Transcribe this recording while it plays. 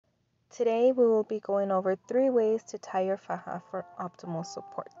Today we will be going over 3 ways to tie your faja for optimal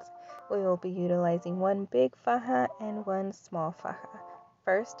support. We will be utilizing one big faja and one small faja.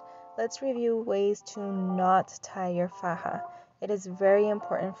 First, let's review ways to not tie your faja. It is very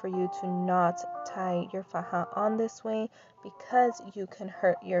important for you to not tie your faja on this way because you can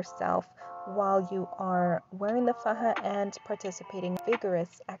hurt yourself while you are wearing the faja and participating in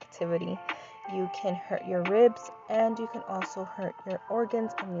vigorous activity. You can hurt your ribs and you can also hurt your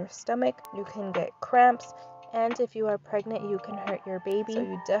organs in your stomach. You can get cramps, and if you are pregnant, you can hurt your baby. So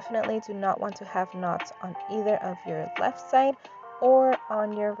you definitely do not want to have knots on either of your left side or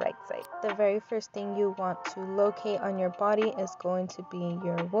on your right side. The very first thing you want to locate on your body is going to be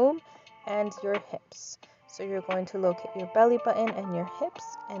your womb and your hips. So you're going to locate your belly button and your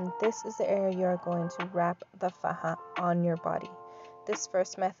hips, and this is the area you're going to wrap the faja on your body. This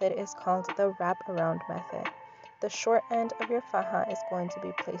first method is called the wrap around method. The short end of your faja is going to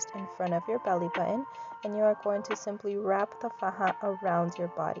be placed in front of your belly button, and you are going to simply wrap the faja around your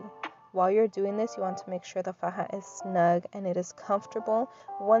body. While you're doing this, you want to make sure the faja is snug and it is comfortable.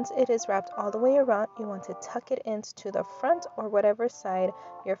 Once it is wrapped all the way around, you want to tuck it into the front or whatever side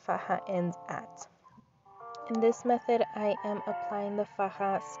your faja ends at. In this method, I am applying the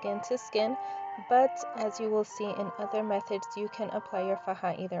faja skin to skin, but as you will see in other methods, you can apply your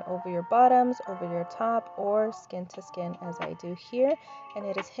faja either over your bottoms, over your top, or skin to skin as I do here, and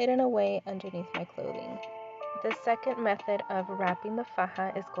it is hidden away underneath my clothing. The second method of wrapping the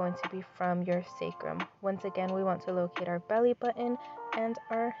faja is going to be from your sacrum. Once again, we want to locate our belly button and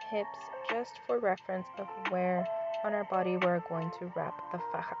our hips just for reference of where on our body we're going to wrap the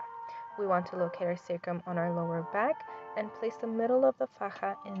faja. We want to locate our sacrum on our lower back and place the middle of the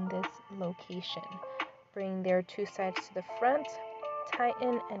faja in this location. Bring their two sides to the front,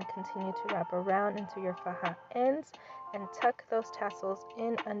 tighten and continue to wrap around until your faja ends, and tuck those tassels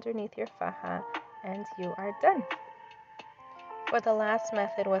in underneath your faja, and you are done. For the last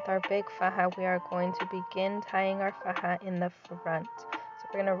method with our big faja, we are going to begin tying our faja in the front. So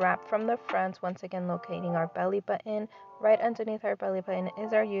we're going to wrap from the front, once again locating our belly button. Right underneath our belly button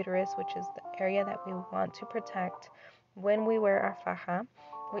is our uterus, which is the area that we want to protect when we wear our faja.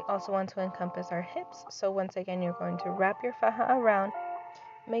 We also want to encompass our hips. So once again, you're going to wrap your faja around.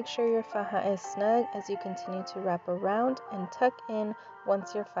 Make sure your faja is snug as you continue to wrap around and tuck in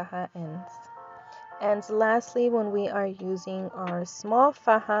once your faja ends. And lastly, when we are using our small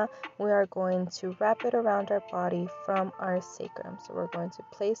faja, we are going to wrap it around our body from our sacrum. So we're going to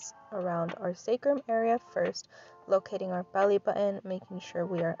place around our sacrum area first, locating our belly button, making sure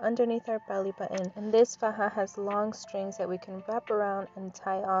we are underneath our belly button. And this faja has long strings that we can wrap around and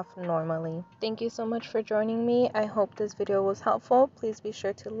tie off normally. Thank you so much for joining me. I hope this video was helpful. Please be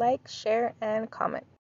sure to like, share, and comment.